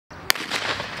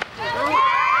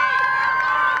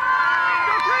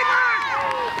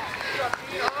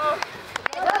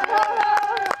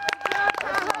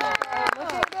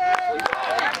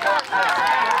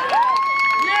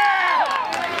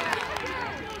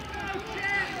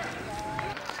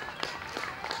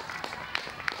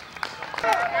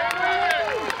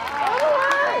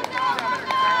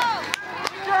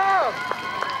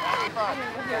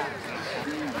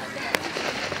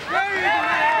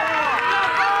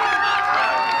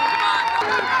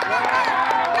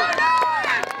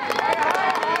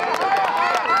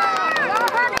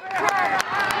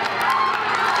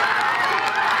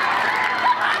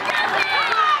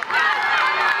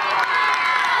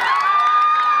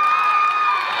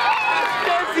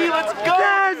Dazzy, let's go!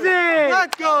 Dazzy!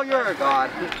 Let's go, you're a god.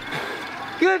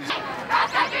 Good.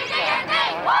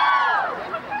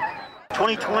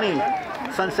 2020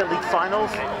 Sunset League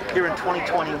Finals here in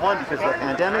 2021 because of the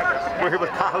pandemic. We're here with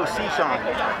Kaho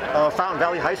Cichon, Fountain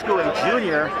Valley High School, a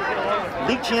junior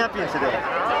league champion today.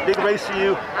 Big race for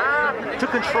you.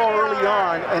 Took control early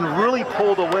on and really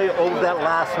pulled away over that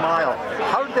last mile.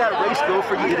 How did that race go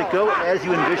for you? Did it go as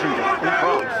you envisioned it? Any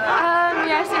problems?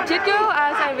 Yes, it did go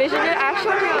as I envisioned it. I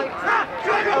actually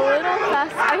wanted to a little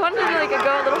fast. I wanted to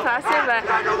go a little faster, but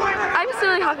I'm still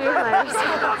really happy with my race.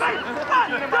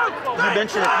 You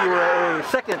mentioned that you were a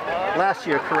second last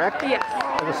year, correct? Yes.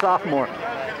 As a sophomore.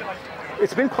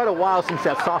 It's been quite a while since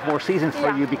that sophomore season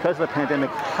for you because of the pandemic.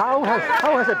 How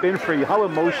has it been for you? How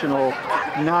emotional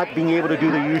not being able to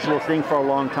do the usual thing for a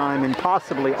long time and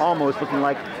possibly almost looking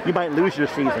like you might lose your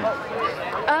season?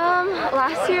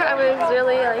 Last year I was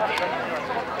really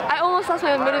I almost lost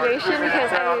my motivation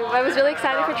because I was really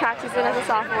excited for track season as a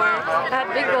sophomore. I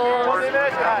had big goals,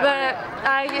 but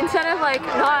instead of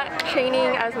not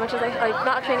training as much as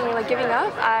not training and giving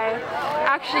up, I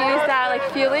actually used that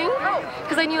feeling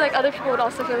because I knew other people would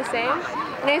also feel the same,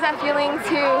 and I used that feeling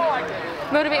to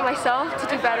motivate myself to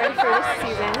do better for this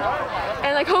season,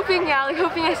 and hoping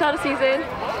I saw the season.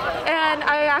 And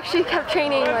I actually kept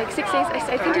training 6 days.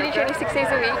 I continued training 6 days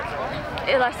a week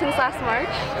since last March,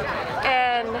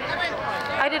 and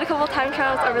I did a couple time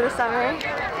trials over the summer,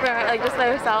 just by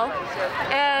myself.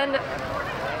 And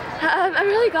I'm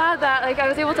really glad that I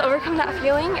was able to overcome that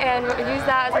feeling and use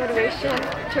that as motivation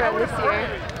to run this year.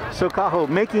 So Kaho,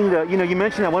 making the, you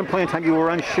mentioned at one point in time you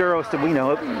were unsure as to,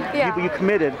 you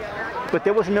committed, but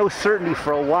there was no certainty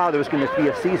for a while there was going to be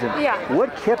a season. Yeah.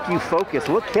 What kept you focused?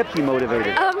 What kept you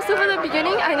motivated? So from the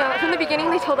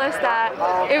beginning they told us that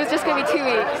it was just going to be 2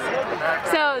 weeks.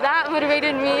 So that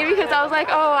motivated me because I was like,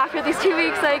 oh, after these 2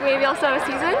 weeks, maybe I'll still have a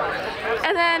season.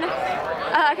 And then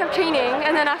I kept training,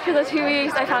 and then after the 2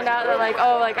 weeks, I found out that I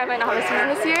might not have a season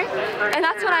this year. And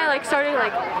that's when I started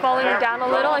falling down a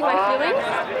little, my feelings.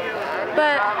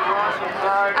 But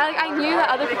I knew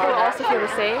that other people would also feel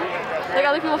the same.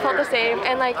 Other people felt the same,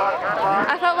 and I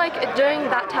felt during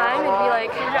that time it'd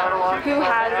be who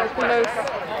has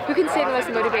who can stay the most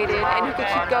motivated and who can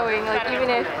keep going, even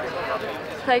if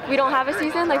we don't have a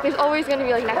season, there's always going to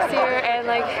be next year. And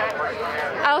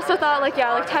I also thought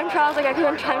time trials, I could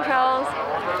run time trials.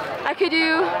 I could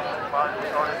do,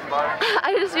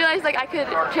 I just realized I could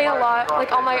train a lot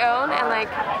on my own and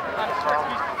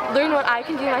learn what I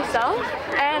can do myself.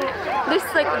 And this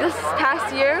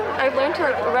past year I've learned to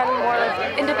run more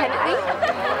independently,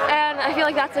 and I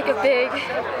feel that's a big,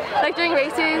 during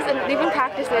races and even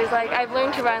practices, I've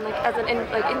learned to run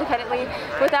independently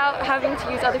without having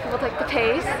to use other people to the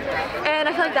pace. And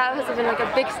I feel that has been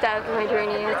a big step in my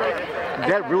journey.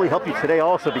 That really helped you today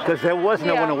also because there was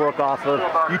no one to work off of.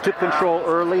 You took control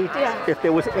early. Yeah. If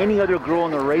there was any other girl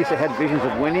in the race that had visions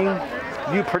of winning,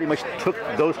 you pretty much took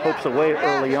those hopes away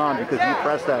early on because you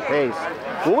pressed that pace.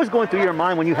 What was going through your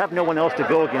mind when you have no one else to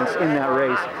go against in that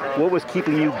race? What was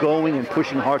keeping you going and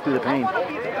pushing hard through the pain?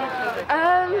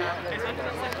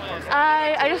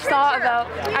 I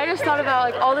just thought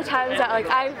about all the times that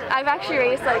I've actually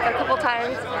raced a couple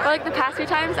times, but the past few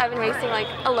times I've been racing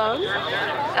alone.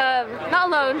 Not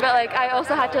alone, but I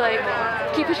also had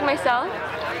to keep pushing myself.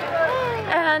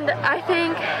 And I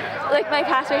think my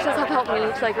past races have helped me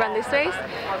to run this race.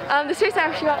 This race I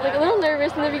actually got a little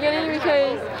nervous in the beginning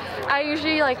because I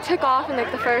usually took off in the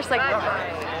first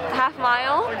half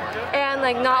mile, and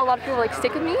not a lot of people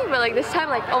stick with me, but this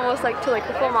time almost to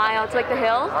the full mile to the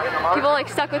hill, people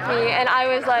stuck with me, and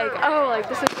I was oh,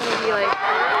 this is gonna be a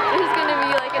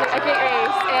great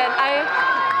race. And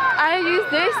I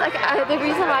used this the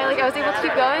reason why I was able to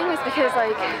keep going was because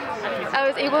I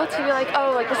was able to be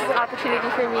oh, this is an opportunity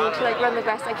for me to run the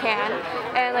best I can,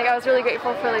 and I was really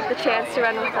grateful for the chance to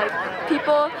run with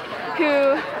people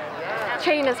who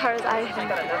train as hard as I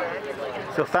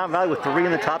did. So Fountain Valley with 3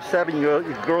 in the top 7, your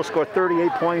girls scored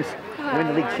 38 points, win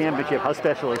the league championship. How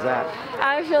special is that?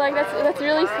 I feel that's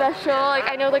really special.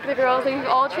 I know the girls, we've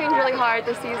all trained really hard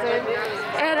this season,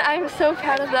 and I'm so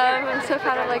proud of them. I'm so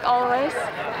proud of all of us,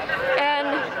 and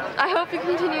I hope we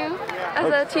continue as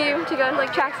a team to go into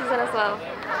track season as well.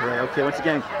 Yeah, okay, once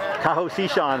again, Kaho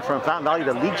Cichon from Fountain Valley,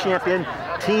 the league champion,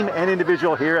 team and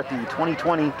individual here at the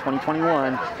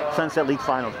 2020-2021 Sunset League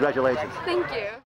Finals. Congratulations. Thank you.